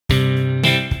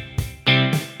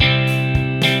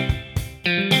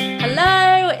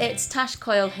Tash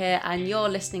Coyle here, and you're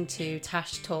listening to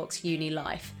Tash Talks Uni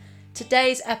Life.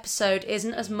 Today's episode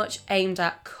isn't as much aimed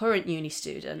at current uni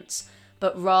students,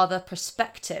 but rather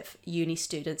prospective uni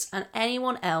students and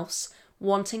anyone else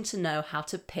wanting to know how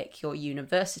to pick your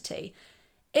university.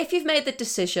 If you've made the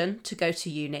decision to go to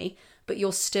uni, but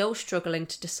you're still struggling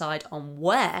to decide on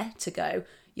where to go,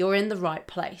 you're in the right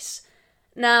place.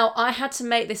 Now, I had to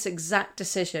make this exact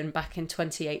decision back in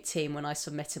 2018 when I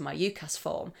submitted my UCAS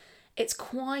form. It's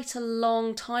quite a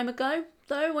long time ago,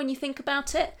 though, when you think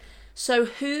about it. So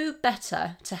who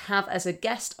better to have as a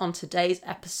guest on today's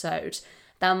episode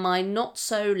than my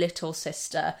not-so-little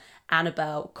sister,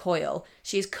 Annabelle Coyle.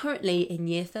 She is currently in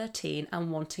year 13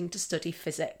 and wanting to study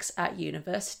physics at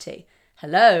university.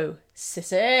 Hello,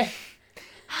 sissy.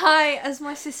 Hi, as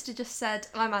my sister just said,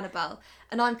 I'm Annabelle,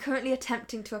 and I'm currently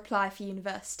attempting to apply for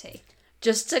university.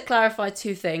 Just to clarify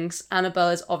two things, Annabelle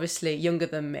is obviously younger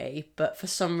than me, but for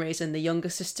some reason the younger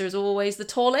sister is always the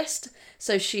tallest,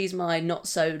 so she's my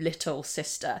not-so-little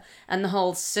sister. And the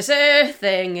whole sister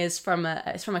thing is from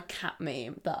a cat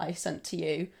meme that I sent to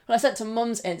you. Well, I sent to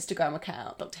Mum's Instagram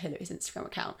account, Dr. Hillary's Instagram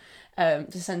account,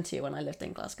 to send to you when I lived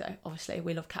in Glasgow. Obviously,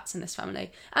 we love cats in this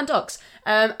family, and dogs.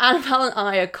 Annabelle and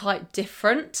I are quite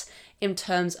different in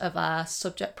terms of our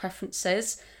subject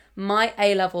preferences. My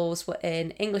A-levels were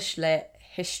in English Lit,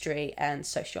 History and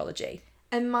Sociology.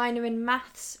 And mine are in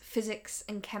maths, physics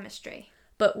and chemistry.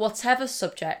 But whatever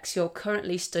subjects you're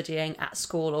currently studying at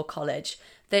school or college,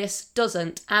 this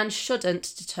doesn't and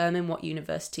shouldn't determine what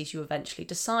universities you eventually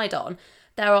decide on.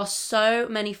 There are so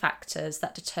many factors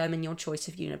that determine your choice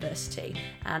of university,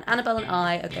 and Annabelle and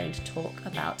I are going to talk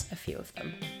about a few of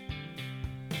them.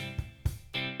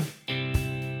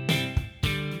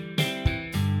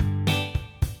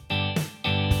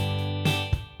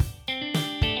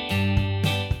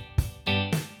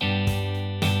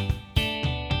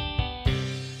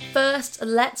 First,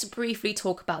 let's briefly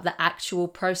talk about the actual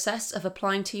process of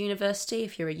applying to university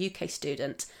if you're a UK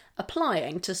student,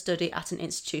 applying to study at an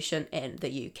institution in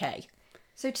the UK.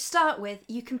 So to start with,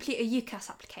 you complete a UCAS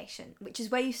application, which is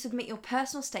where you submit your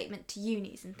personal statement to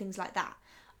unis and things like that.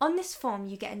 On this form,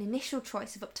 you get an initial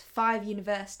choice of up to 5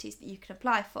 universities that you can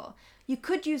apply for. You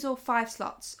could use all 5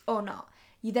 slots or not.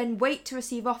 You then wait to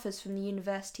receive offers from the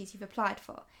universities you've applied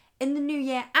for. In the new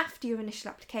year after your initial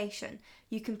application,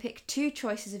 you can pick 2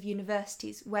 choices of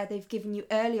universities where they've given you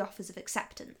early offers of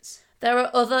acceptance. There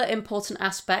are other important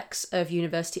aspects of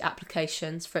university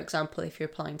applications. For example, if you're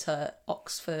applying to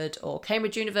Oxford or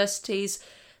Cambridge universities,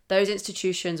 those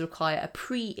institutions require a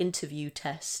pre-interview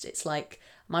test. It's like,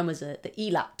 mine was the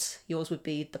ELAT, yours would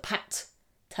be the PAT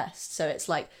test. So it's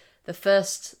like the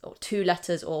first 2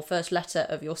 letters or first letter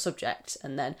of your subject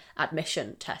and then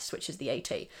admission test, which is the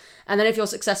AT. And then if you're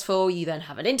successful, you then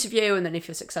have an interview, and then if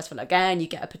you're successful again, you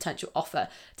get a potential offer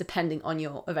depending on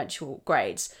your eventual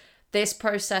grades. This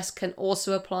process can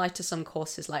also apply to some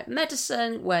courses like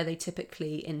medicine, where they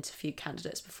typically interview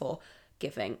candidates before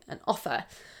giving an offer.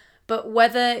 But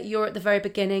whether you're at the very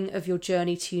beginning of your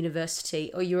journey to university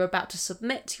or you're about to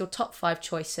submit your top 5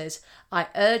 choices, I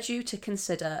urge you to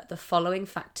consider the following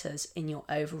factors in your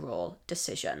overall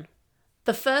decision.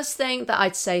 The first thing that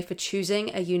I'd say for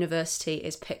choosing a university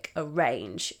is pick a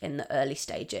range in the early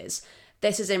stages.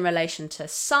 This is in relation to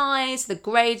size, the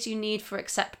grades you need for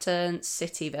acceptance,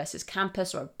 city versus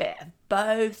campus, or a bit of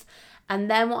both.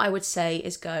 And then what I would say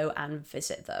is go and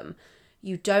visit them.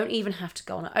 You don't even have to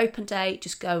go on an open day,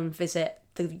 just go and visit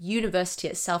the university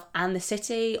itself and the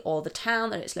city or the town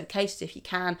that it's located if you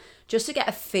can, just to get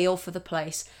a feel for the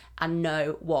place and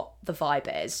know what the vibe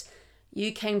is.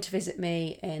 You came to visit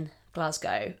me in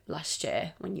Glasgow last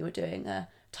year when you were doing a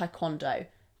taekwondo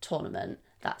tournament.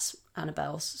 That's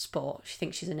Annabelle's sport. She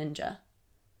thinks she's a ninja.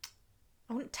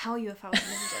 I wouldn't tell you if I was a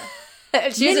ninja.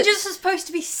 Ninjas are supposed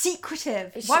to be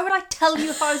secretive. Why would I tell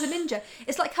you if I was a ninja?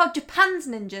 It's like how Japan's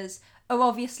ninjas are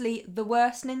obviously the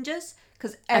worst ninjas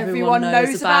because everyone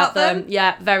knows about them.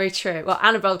 Yeah, very true. Well,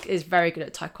 Annabelle is very good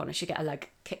at taekwondo. She get a leg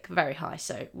kick very high.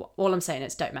 So all I'm saying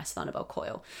is don't mess with Annabelle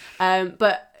Coyle.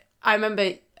 But I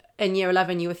remember in year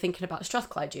 11 you were thinking about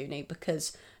Strathclyde Uni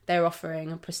because they were offering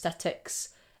a prosthetics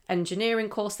engineering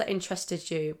course that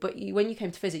interested you. But when you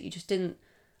came to visit, you just didn't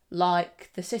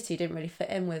like the city, didn't really fit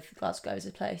in with Glasgow as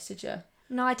a place, did you?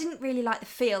 No, I didn't really like the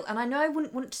feel, and I know I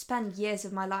wouldn't want to spend years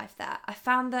of my life there. I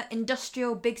found that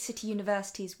industrial big city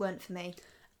universities weren't for me.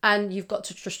 And you've got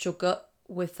to trust your gut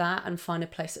with that and find a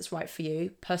place that's right for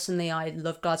you. Personally, I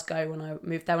loved Glasgow when I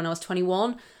moved there when I was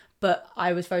 21, but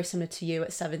I was very similar to you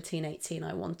at 17, 18.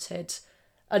 I wanted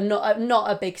not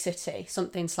a big city,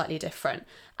 something slightly different.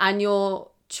 And your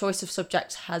choice of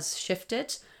subject has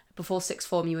shifted. before sixth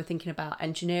form you were thinking about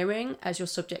engineering as your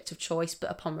subject of choice,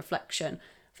 but upon reflection,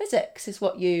 physics is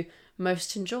what you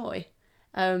most enjoy.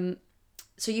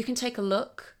 So you can take a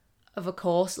look of a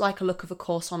course, like a look of a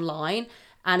course online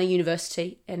and a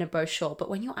university in a brochure, but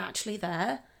when you're actually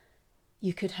there,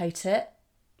 you could hate it.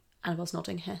 Annabelle's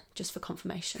nodding here, just for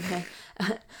confirmation here.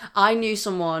 I knew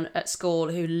someone at school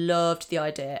who loved the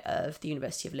idea of the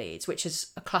University of Leeds, which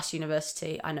is a class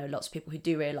university. I know lots of people who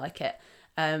do really like it.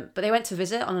 But they went to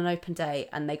visit on an open day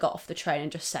and they got off the train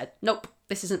and just said, nope,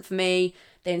 this isn't for me.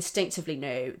 They instinctively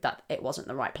knew that it wasn't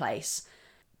the right place.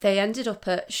 They ended up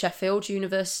at Sheffield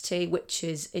University, which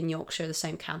is in Yorkshire, the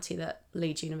same county that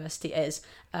Leeds University is.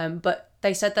 But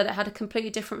they said that it had a completely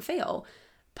different feel.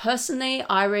 Personally,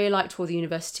 I really liked all the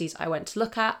universities I went to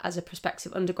look at as a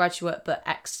prospective undergraduate, but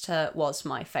Exeter was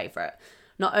my favourite.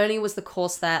 Not only was the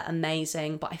course there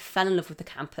amazing, but I fell in love with the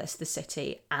campus, the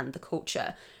city, and the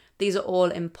culture. These are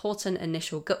all important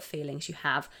initial gut feelings you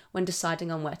have when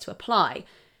deciding on where to apply.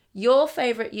 Your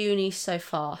favourite uni so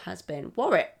far has been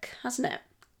Warwick, hasn't it?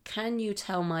 Can you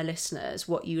tell my listeners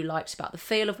what you liked about the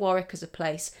feel of Warwick as a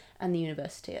place and the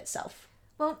university itself?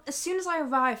 Well, as soon as I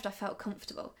arrived, I felt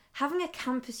comfortable. Having a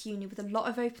campus uni with a lot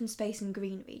of open space and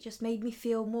greenery just made me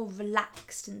feel more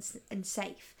relaxed and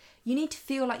safe. You need to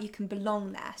feel like you can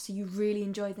belong there so you really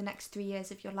enjoy the next 3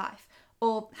 years of your life,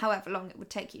 or however long it would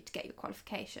take you to get your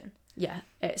qualification. Yeah,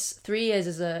 it's 3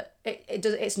 years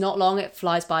it's not long, it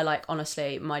flies by. Like,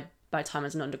 honestly, my time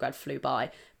as an undergrad flew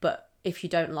by, but if you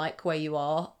don't like where you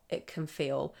are, it can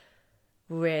feel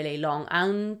really long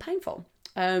and painful.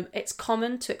 It's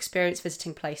common to experience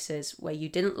visiting places where you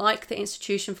didn't like the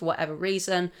institution for whatever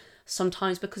reason,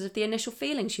 sometimes because of the initial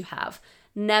feelings you have.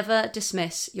 Never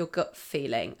dismiss your gut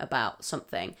feeling about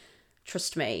something.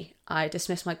 Trust me, I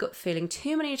dismissed my gut feeling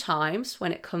too many times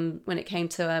when it came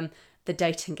to the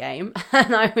dating game,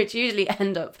 and I would usually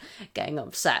end up getting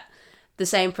upset. The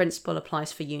same principle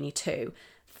applies for uni too.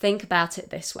 Think about it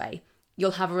this way.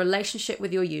 You'll have a relationship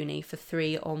with your uni for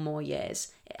 3 or more years.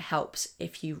 It helps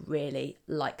if you really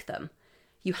like them.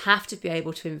 You have to be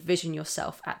able to envision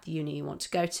yourself at the uni you want to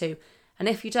go to, and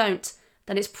if you don't,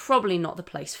 then it's probably not the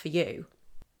place for you.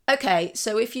 Okay,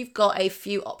 so if you've got a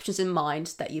few options in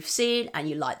mind that you've seen and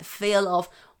you like the feel of,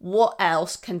 what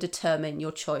else can determine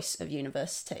your choice of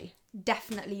university?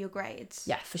 Definitely your grades.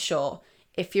 Yeah, for sure.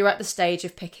 If you're at the stage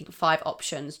of picking 5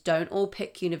 options, don't all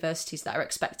pick universities that are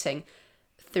expecting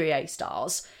 3 A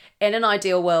stars. In an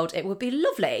ideal world, it would be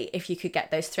lovely if you could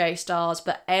get those 3 A stars,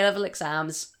 but A-level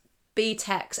exams,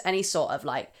 BTECs, any sort of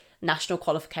like national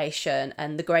qualification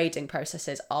and the grading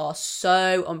processes are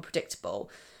so unpredictable.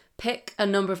 Pick a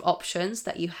number of options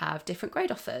that you have different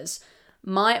grade offers.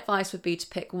 My advice would be to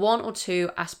pick 1 or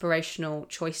 2 aspirational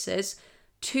choices,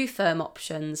 2 firm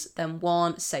options, then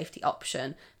 1 safety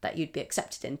option that you'd be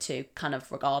accepted into kind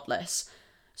of regardless.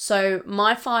 So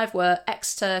my 5 were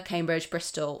Exeter, Cambridge,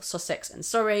 Bristol, Sussex and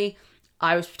Surrey.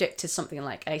 I was predicted something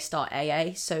like A-star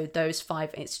AA, so those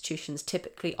 5 institutions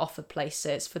typically offer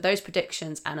places for those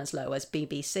predictions and as low as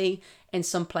BBC in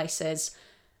some places.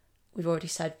 We've already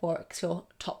said Warwick's your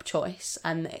top choice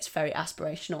and it's very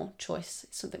aspirational choice.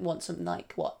 Something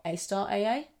like what, A-star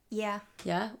AA? Yeah,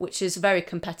 which is very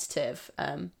competitive,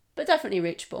 but definitely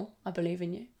reachable. I believe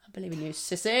in you. I believe in you,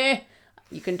 sissy.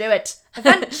 You can do it.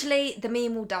 Eventually, the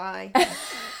meme will die.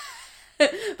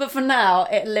 But for now,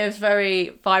 it lives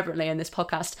very vibrantly in this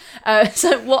podcast.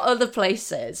 So what other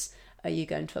places are you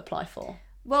going to apply for?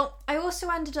 Well, I also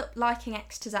ended up liking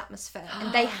Exeter's atmosphere,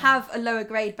 and they have a lower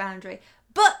grade boundary.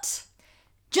 But,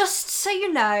 just so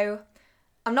you know,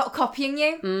 I'm not copying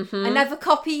you. Mm-hmm. I never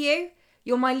copy you.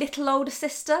 You're my little older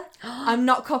sister. I'm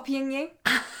not copying you.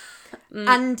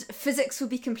 And physics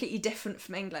would be completely different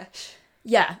from English.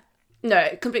 Yeah. No,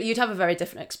 completely. You'd have a very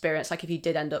different experience. Like if you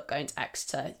did end up going to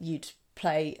Exeter, you'd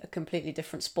play a completely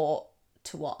different sport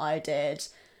to what I did.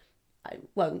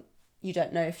 You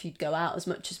don't know if you'd go out as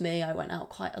much as me. I went out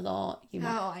quite a lot.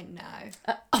 I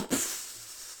know.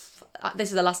 This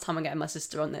is the last time I'm getting my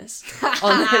sister on this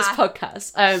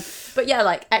podcast. But yeah,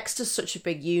 like Exeter's such a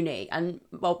big uni, and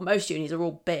well, most unis are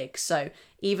all big. So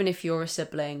even if you're a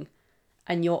sibling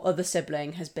and your other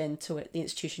sibling has been to the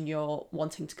institution you're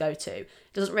wanting to go to, it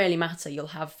doesn't really matter. You'll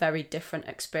have very different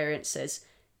experiences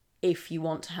if you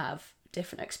want to have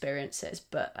different experiences.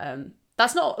 But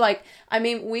that's not like, I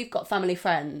mean, we've got family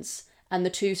friends and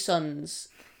the 2 sons,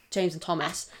 James and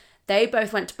Thomas, they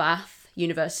both went to Bath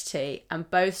University and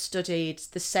both studied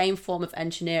the same form of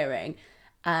engineering.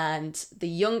 And the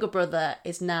younger brother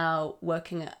is now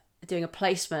doing a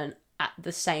placement at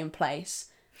the same place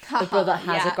the brother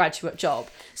has Yeah. a graduate job.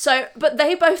 So, but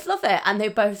they both love it, and they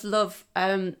both love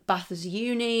Bath as a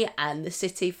uni and the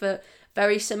city for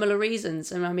very similar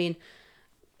reasons. And I mean,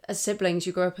 as siblings,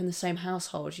 you grow up in the same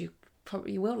household, you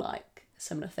probably will like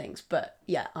similar things. But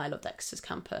yeah, I loved Exeter's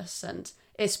campus, and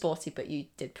it's sporty, but you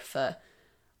did prefer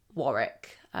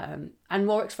Warwick. And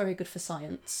Warwick's very good for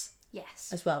science Yes.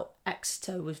 as well.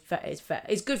 Exeter was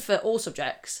it's good for all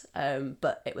subjects,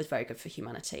 but it was very good for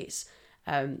humanities.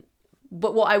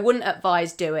 But what I wouldn't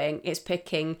advise doing is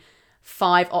picking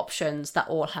 5 options that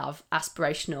all have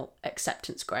aspirational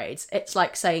acceptance grades. It's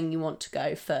like saying you want to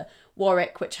go for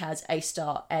Warwick, which has A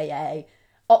star AA,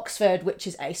 Oxford, which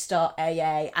is A star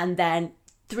AA, and then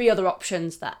 3 other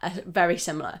options that are very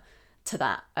similar to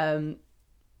that,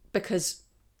 because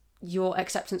your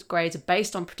acceptance grades are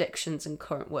based on predictions and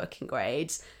current working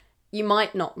grades. You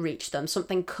might not reach them.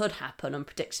 Something could happen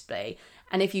unpredictably.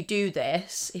 And if you do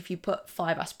this, if you put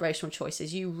 5 aspirational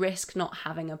choices, you risk not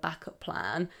having a backup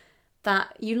plan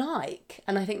that you like.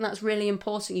 And I think that's really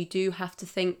important. You do have to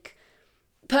think.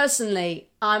 Personally,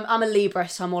 I'm a Libra,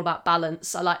 so I'm all about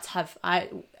balance. I like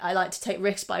to take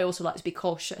risks, but I also like to be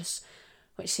cautious,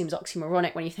 which seems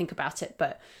oxymoronic when you think about it.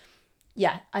 But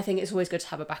yeah, I think it's always good to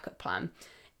have a backup plan.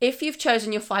 If you've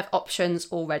chosen your 5 options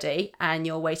already and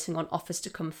you're waiting on offers to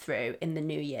come through in the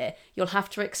new year, you'll have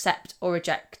to accept or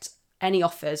reject any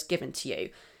offers given to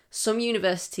you. Some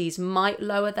universities might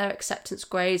lower their acceptance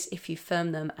grades if you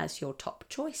firm them as your top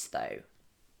choice, though.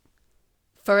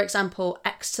 For example,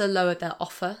 Exeter lowered their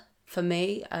offer for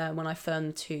me when I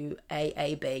firmed to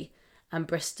AAB, and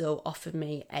Bristol offered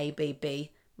me ABB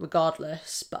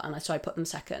regardless, so I put them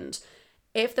second.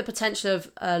 If the potential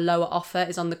of a lower offer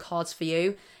is on the cards for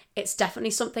you, it's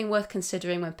definitely something worth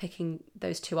considering when picking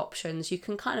those 2 options. You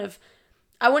can kind of,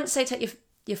 I wouldn't say take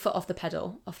your foot off the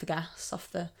pedal, off the gas, off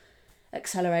the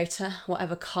accelerator,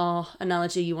 whatever car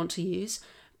analogy you want to use,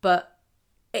 but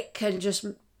it can just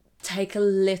take a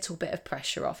little bit of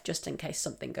pressure off just in case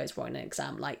something goes wrong in an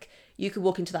exam. Like, you could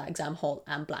walk into that exam hall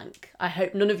and blank. I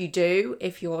hope none of you do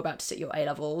if you're about to sit your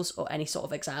A-levels or any sort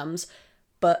of exams,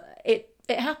 but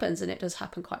it happens, and it does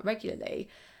happen quite regularly.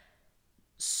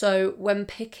 So when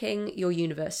picking your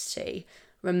university,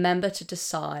 remember to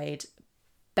decide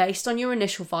based on your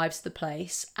initial vibes of the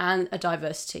place and a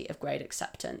diversity of grade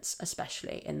acceptance,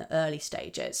 especially in the early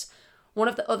stages. One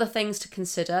of the other things to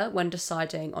consider when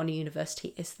deciding on a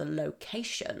university is the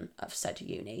location of said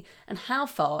uni and how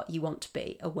far you want to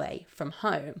be away from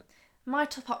home. My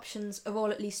top options are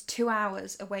all at least 2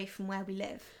 hours away from where we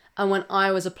live. And when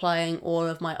I was applying, all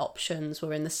of my options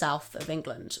were in the south of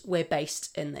England. We're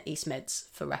based in the East Mids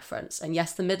for reference. And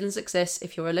yes, the Midlands exists.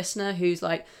 If you're a listener who's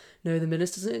like, no, the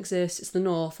Midlands doesn't exist, it's the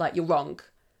north, like, you're wrong.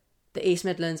 The East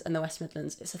Midlands and the West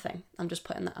Midlands, it's a thing. I'm just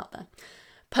putting that out there.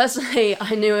 Personally,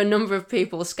 I knew a number of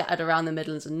people scattered around the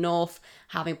Midlands and North,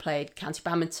 having played county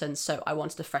badminton, so I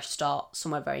wanted a fresh start,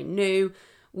 somewhere very new.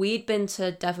 We'd been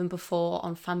to Devon before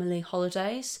on family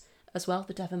holidays as well,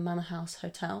 the Devon Manor House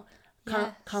Hotel.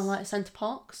 Kind of like Centre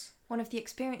Parks. One of the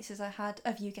experiences I had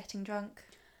of you getting drunk.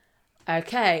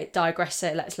 Okay, digress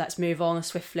it. Let's move on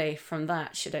swiftly from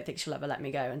that. I don't think she'll ever let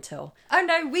me go until... Oh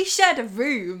no, we shared a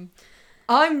room.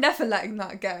 I'm never letting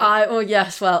that go.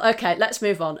 Okay, let's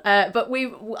move on. But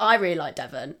I really like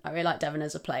Devon. I really like Devon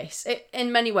as a place.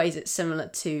 In many ways, it's similar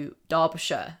to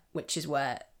Derbyshire, which is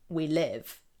where we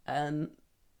live.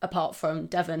 Apart from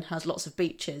Devon has lots of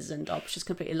beaches and Derbyshire's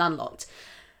completely landlocked.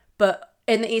 But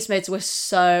in the East Mids, we're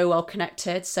so well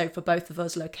connected. So for both of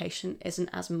us, location isn't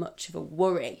as much of a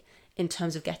worry in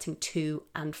terms of getting to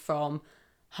and from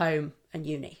home and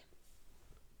uni.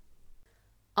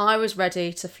 I was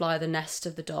ready to fly the nest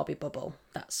of the Derby bubble,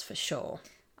 that's for sure.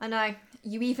 I know.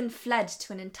 You even fled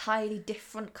to an entirely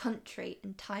different country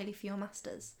entirely for your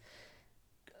masters.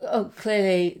 Oh,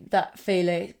 clearly that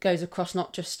feeling goes across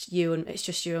not just you, and it's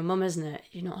just you and Mum, isn't it?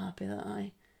 You're not happy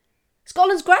that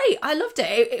Scotland's great. I loved it.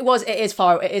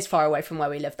 It is far away from where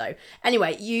we live, though.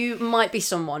 Anyway, you might be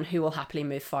someone who will happily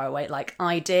move far away, like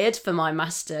I did for my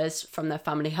masters from their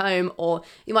family home, or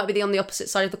you might be on the opposite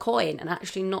side of the coin and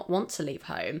actually not want to leave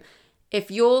home.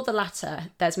 If you're the latter,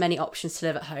 there's many options to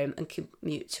live at home and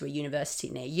commute to a university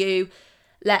near you.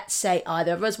 Let's say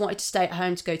either of us wanted to stay at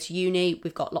home to go to uni.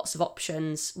 We've got lots of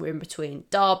options. We're in between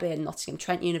Derby and Nottingham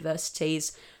Trent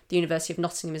universities. The University of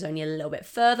Nottingham is only a little bit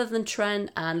further than Trent,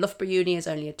 and Loughborough Uni is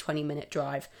only a 20-minute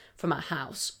drive from our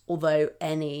house, although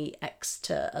any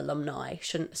Exeter alumni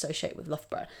shouldn't associate with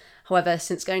Loughborough. However,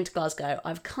 since going to Glasgow,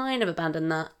 I've kind of abandoned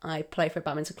that. I play for a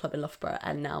badminton club in Loughborough,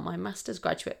 and now my master's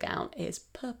graduate gown is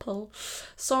purple.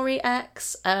 Sorry,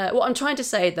 X. What I'm trying to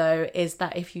say, though, is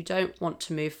that if you don't want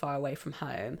to move far away from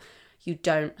home, you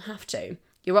don't have to.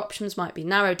 Your options might be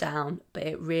narrowed down, but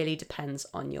it really depends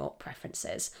on your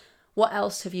preferences. What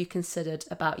else have you considered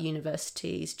about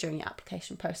universities during your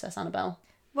application process, Annabelle?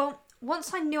 Well,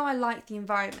 once I knew I liked the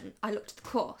environment, I looked at the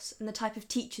course and the type of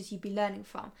teachers you'd be learning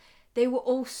from. They were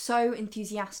all so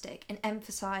enthusiastic and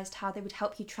emphasised how they would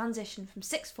help you transition from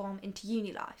sixth form into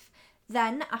uni life.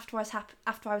 Then, after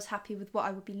I was happy with what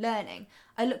I would be learning,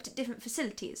 I looked at different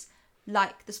facilities,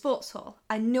 like the sports hall.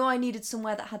 I knew I needed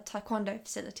somewhere that had taekwondo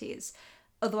facilities,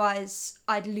 otherwise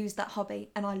I'd lose that hobby,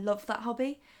 and I love that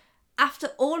hobby. After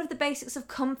all of the basics of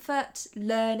comfort,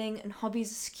 learning and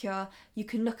hobbies are secure, you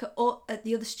can look at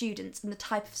the other students and the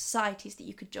type of societies that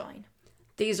you could join.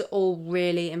 These are all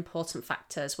really important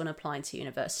factors when applying to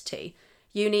university.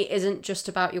 Uni isn't just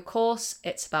about your course,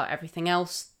 it's about everything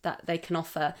else that they can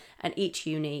offer, and each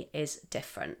uni is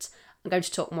different. I'm going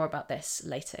to talk more about this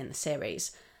later in the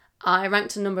series. I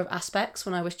ranked a number of aspects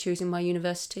when I was choosing my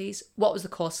universities. What was the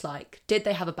course like? Did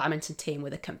they have a badminton team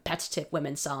with a competitive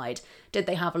women's side? Did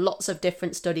they have lots of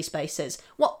different study spaces?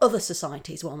 What other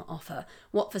societies were on offer?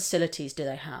 What facilities do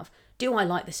they have? Do I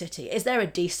like the city? Is there a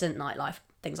decent nightlife?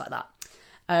 Things like that.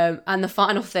 And the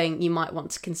final thing you might want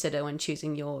to consider when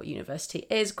choosing your university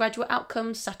is graduate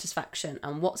outcomes, satisfaction,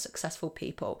 and what successful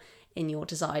people in your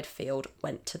desired field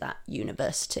went to that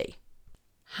university.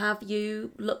 Have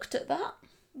you looked at that?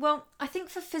 Well, I think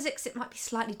for physics it might be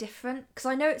slightly different, because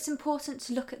I know it's important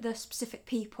to look at the specific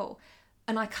people,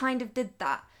 and I kind of did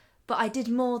that, but I did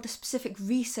more the specific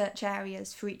research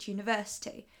areas for each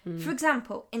university. For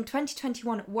example, in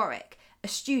 2021 at Warwick, a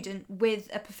student with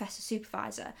a professor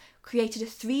supervisor created a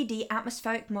 3D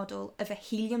atmospheric model of a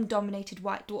helium-dominated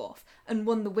white dwarf and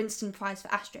won the Winston Prize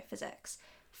for Astrophysics.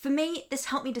 For me, this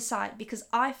helped me decide because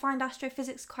I find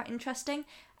astrophysics quite interesting,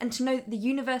 and to know that the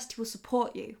university will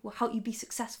support you, will help you be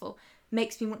successful,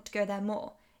 makes me want to go there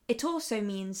more. It also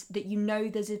means that you know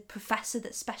there's a professor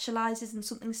that specialises in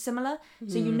something similar,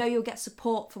 so you know you'll get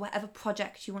support for whatever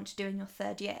project you want to do in your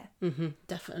third year.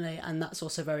 Definitely, and that's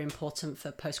also very important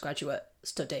for postgraduate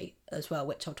study as well,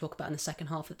 which I'll talk about in the second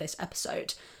half of this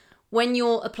episode. When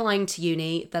you're applying to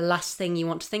uni, the last thing you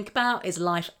want to think about is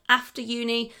life after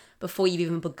uni before you've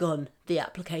even begun the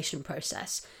application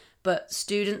process. But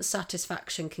student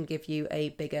satisfaction can give you a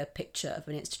bigger picture of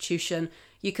an institution.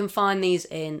 You can find these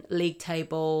in league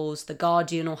tables. The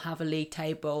Guardian will have a league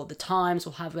table. The Times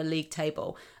will have a league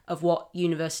table of what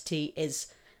university is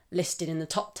listed in the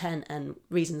top 10 and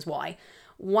reasons why.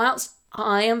 Whilst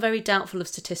I am very doubtful of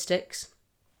statistics,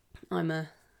 I'm a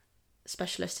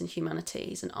specialist in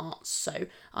humanities and arts, so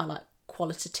I like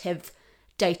qualitative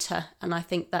data, and I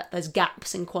think that there's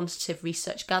gaps in quantitative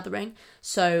research gathering.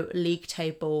 So league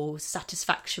tables,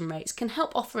 satisfaction rates can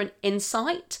help offer an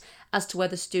insight as to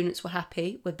whether students were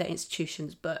happy with their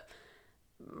institutions, but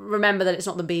remember that it's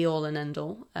not the be all and end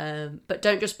all. But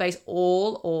don't just base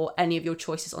all or any of your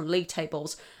choices on league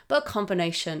tables, but a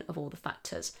combination of all the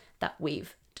factors that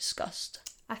we've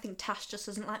discussed. I think Tash just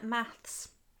doesn't like maths.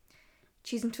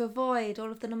 Choosing to avoid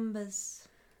all of the numbers.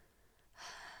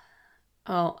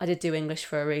 Oh, I did do English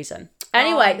for a reason.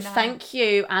 Anyway, no. Thank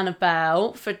you,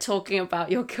 Annabelle, for talking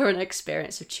about your current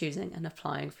experience of choosing and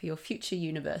applying for your future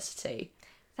university.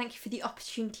 Thank you for the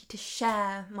opportunity to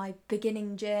share my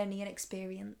beginning journey and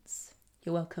experience.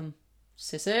 You're welcome,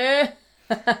 sissy.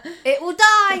 It will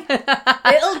die.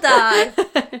 It'll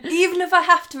die. Even if I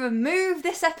have to remove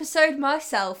this episode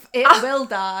myself, it will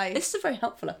die. This is a very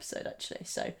helpful episode, actually,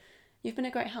 so you've been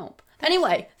a great help.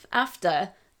 Anyway, after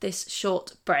this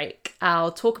short break,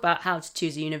 I'll talk about how to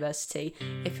choose a university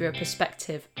if you're a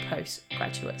prospective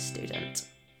postgraduate student.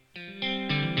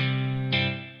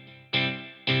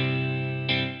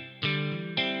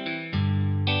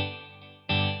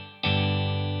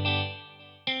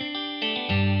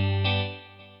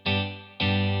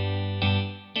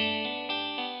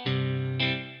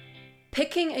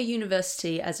 Picking a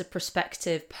university as a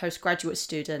prospective postgraduate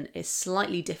student is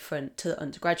slightly different to the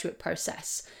undergraduate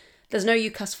process. There's no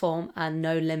UCAS form and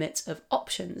no limit of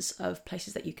options of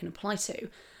places that you can apply to.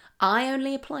 I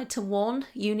only applied to one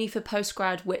uni for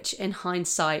postgrad, which in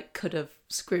hindsight could have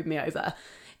screwed me over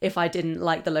if I didn't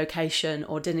like the location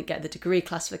or didn't get the degree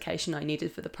classification I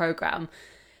needed for the programme.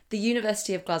 The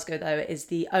University of Glasgow, though, is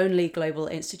the only global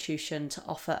institution to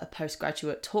offer a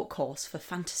postgraduate taught course for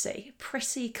fantasy.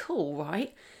 Pretty cool,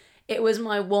 right? It was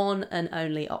my one and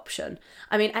only option.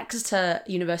 I mean, Exeter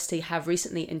University have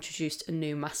recently introduced a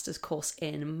new master's course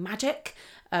in magic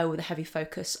with a heavy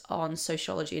focus on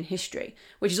sociology and history,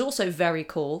 which is also very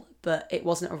cool, but it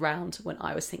wasn't around when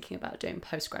I was thinking about doing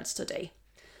postgrad study.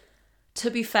 To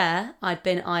be fair, I'd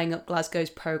been eyeing up Glasgow's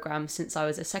programme since I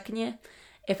was a second year.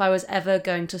 If I was ever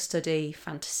going to study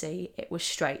fantasy, it was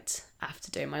straight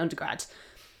after doing my undergrad.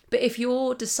 But if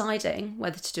you're deciding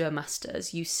whether to do a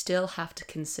master's, you still have to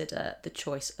consider the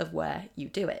choice of where you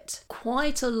do it.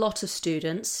 Quite a lot of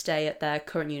students stay at their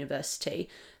current university.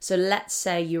 So let's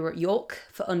say you're at York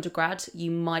for undergrad,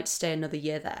 you might stay another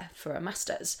year there for a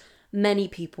master's. Many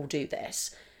people do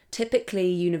this. Typically,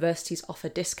 universities offer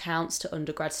discounts to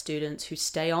undergrad students who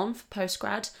stay on for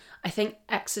postgrad. I think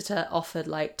Exeter offered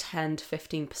like 10 to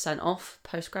 15% off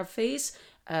postgrad fees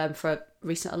for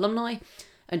recent alumni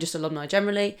and just alumni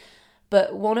generally.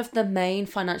 But one of the main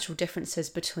financial differences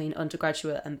between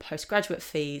undergraduate and postgraduate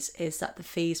fees is that the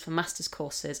fees for master's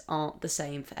courses aren't the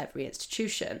same for every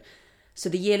institution. So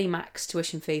the yearly max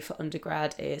tuition fee for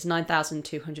undergrad is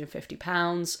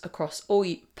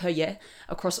 £9,250 per year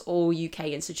across all UK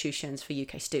institutions for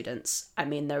UK students. I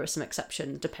mean, there are some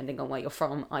exceptions depending on where you're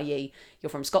from, i.e. you're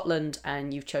from Scotland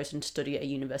and you've chosen to study at a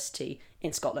university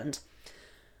in Scotland.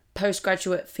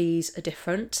 Postgraduate fees are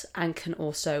different and can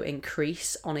also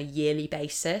increase on a yearly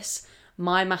basis.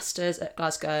 My master's at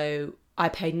Glasgow, I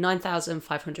paid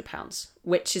 £9,500,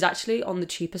 which is actually on the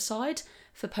cheaper side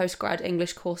for postgrad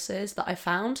English courses that I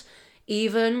found.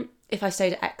 Even if I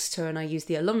stayed at Exeter and I used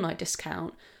the alumni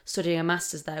discount, studying a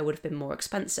master's there would have been more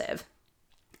expensive.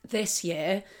 This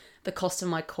year, the cost of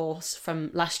my course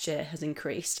from last year has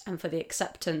increased, and for the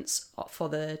acceptance for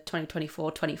the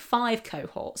 2024-25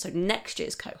 cohort, so next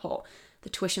year's cohort, the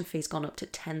tuition fee's gone up to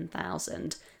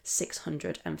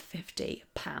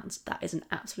 £10,650. That is an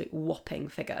absolute whopping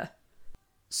figure.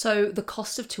 So the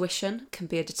cost of tuition can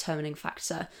be a determining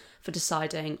factor for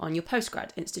deciding on your postgrad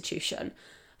institution.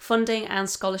 Funding and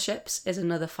scholarships is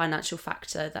another financial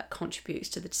factor that contributes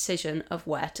to the decision of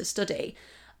where to study.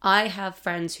 I have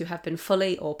friends who have been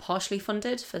fully or partially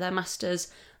funded for their masters,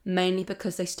 mainly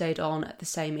because they stayed on at the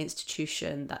same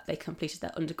institution that they completed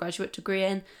their undergraduate degree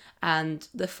in, and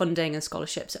the funding and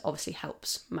scholarships, it obviously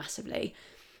helps massively.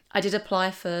 I did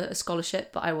apply for a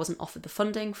scholarship, but I wasn't offered the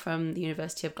funding from the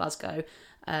University of Glasgow.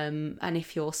 And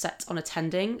if you're set on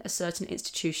attending a certain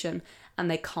institution and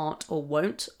they can't or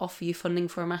won't offer you funding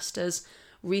for a master's,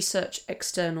 research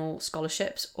external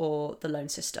scholarships or the loan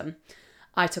system.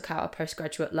 I took out a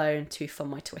postgraduate loan to fund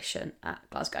my tuition at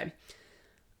Glasgow.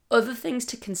 Other things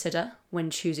to consider when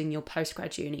choosing your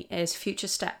postgrad uni is future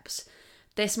steps.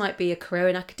 This might be a career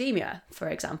in academia, for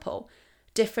example.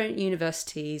 Different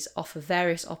universities offer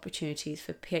various opportunities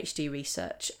for PhD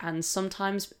research, and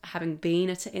sometimes having been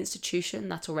at an institution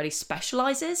that already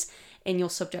specialises in your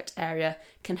subject area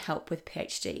can help with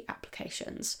PhD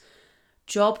applications.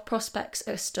 Job prospects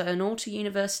external to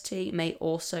university may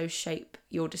also shape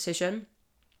your decision.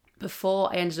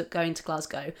 Before I ended up going to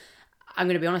Glasgow, I'm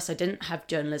going to be honest, I didn't have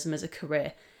journalism as a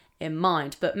career in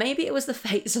mind, but maybe it was the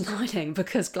fates aligning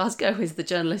because Glasgow is the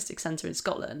journalistic centre in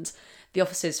Scotland. The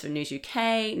offices for News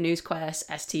UK, NewsQuest,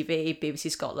 STV,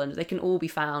 BBC Scotland, they can all be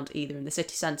found either in the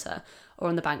city centre or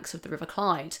on the banks of the River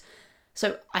Clyde.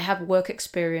 So I have work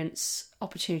experience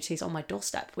opportunities on my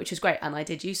doorstep, which is great, and I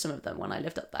did use some of them when I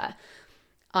lived up there.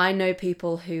 I know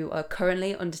people who are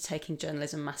currently undertaking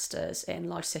journalism masters in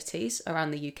large cities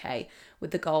around the UK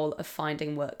with the goal of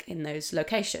finding work in those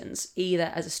locations,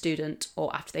 either as a student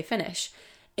or after they finish.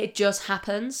 It just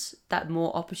happens that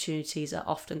more opportunities are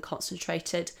often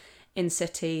concentrated in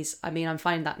cities. I mean, I'm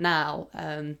finding that now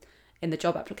in the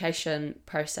job application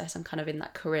process. I'm kind of in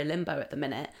that career limbo at the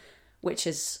minute, which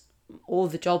is all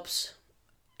the jobs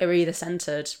are either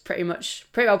centred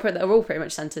they're all pretty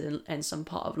much centred in some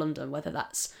part of London, whether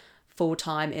that's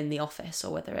full-time in the office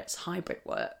or whether it's hybrid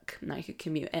work. Now you could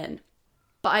commute in.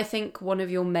 But I think one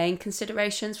of your main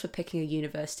considerations for picking a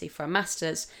university for a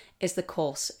master's is the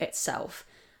course itself.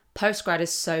 Postgrad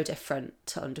is so different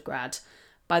to undergrad.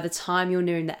 By the time you're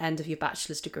nearing the end of your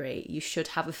bachelor's degree, you should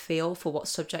have a feel for what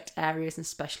subject areas and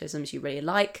specialisms you really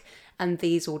like, and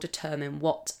these will determine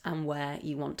what and where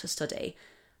you want to study.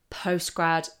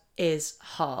 Postgrad is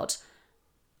hard.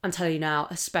 I'm telling you now,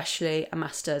 especially a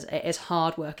master's, it is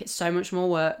hard work. It's so much more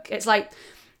work. It's like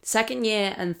second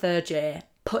year and third year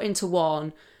put into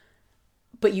one,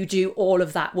 but you do all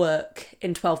of that work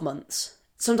in 12 months.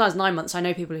 Sometimes 9 months. I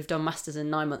know people who've done masters in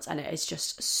 9 months, and it is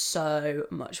just so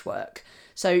much work.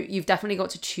 So you've definitely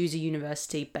got to choose a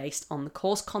university based on the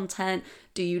course content.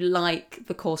 Do you like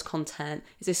the course content?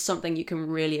 Is this something you can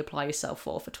really apply yourself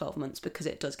for 12 months? Because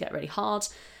it does get really hard.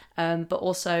 But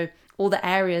also all the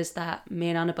areas that me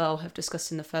and Annabelle have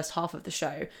discussed in the first half of the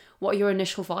show. What are your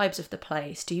initial vibes of the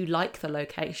place? Do you like the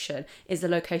location? Is the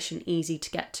location easy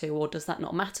to get to, or does that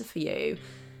not matter for you?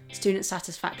 Student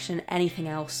satisfaction, anything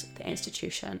else the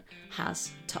institution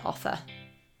has to offer.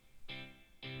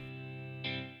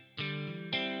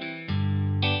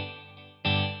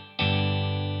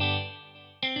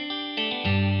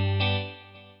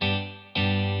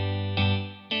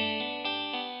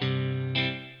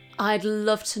 I'd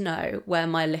love to know where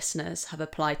my listeners have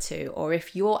applied to, or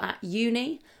if you're at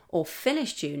uni or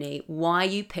finished uni, why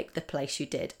you picked the place you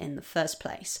did in the first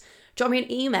place. Drop me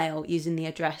an email using the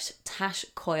address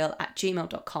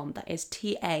tashcoyle@gmail.com. That is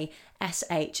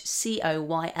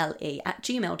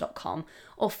TASHCOYLE@gmail.com.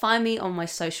 Or find me on my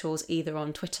socials, either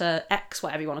on Twitter, X,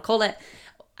 whatever you want to call it,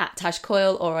 at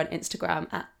tashcoyle, or on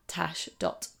Instagram at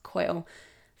tash.coyle.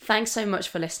 Thanks so much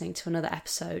for listening to another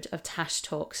episode of Tash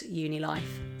Talks Uni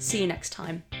Life. See you next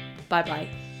time. Bye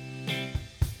bye.